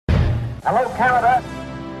Hello, Canada,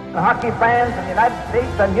 the hockey fans in the United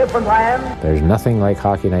States and Newfoundland. There's nothing like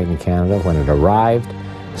Hockey Night in Canada. When it arrived,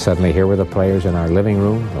 suddenly here were the players in our living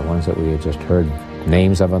room, the ones that we had just heard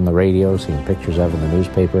names of on the radio, seen pictures of in the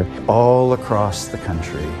newspaper. All across the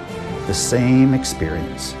country, the same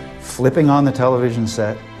experience. Flipping on the television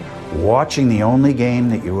set, watching the only game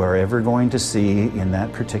that you are ever going to see in that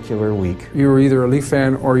particular week. You were either a Leaf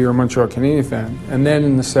fan or you're a Montreal Canadian fan. And then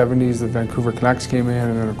in the 70s, the Vancouver Canucks came in,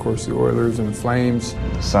 and then of course the Oilers and the Flames.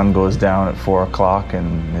 The sun goes down at 4 o'clock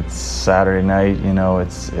and it's Saturday night, you know,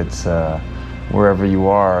 it's wherever you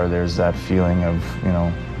are, there's that feeling of, you know,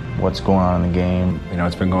 what's going on in the game. You know,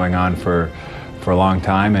 it's been going on for a long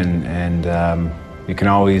time, and you can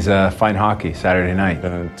always find hockey Saturday night.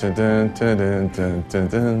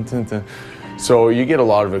 So you get a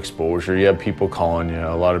lot of exposure. You have people calling you.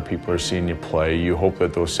 A lot of people are seeing you play. You hope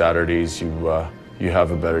that those Saturdays you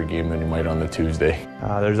have a better game than you might on the Tuesday.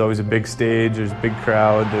 There's always a big stage. There's a big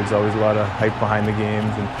crowd. There's always a lot of hype behind the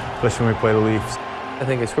games, and especially when we play the Leafs. I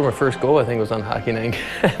think I scored my first goal. I think it was on Hockey Night in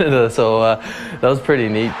Canada, so that was pretty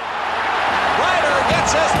neat. Ryder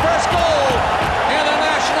gets his first goal in the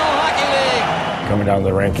National Hockey League. Coming down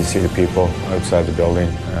the rink, you see the people outside the building.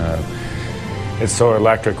 It's so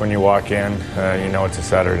electric when you walk in. You know it's a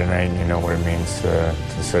Saturday night, and you know what it means to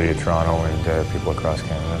the city of Toronto and people across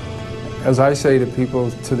Canada. As I say to people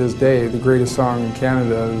to this day, the greatest song in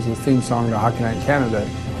Canada is the theme song to Hockey Night in Canada.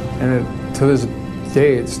 And to this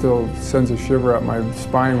day, it still sends a shiver up my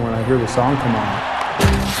spine when I hear the song come on.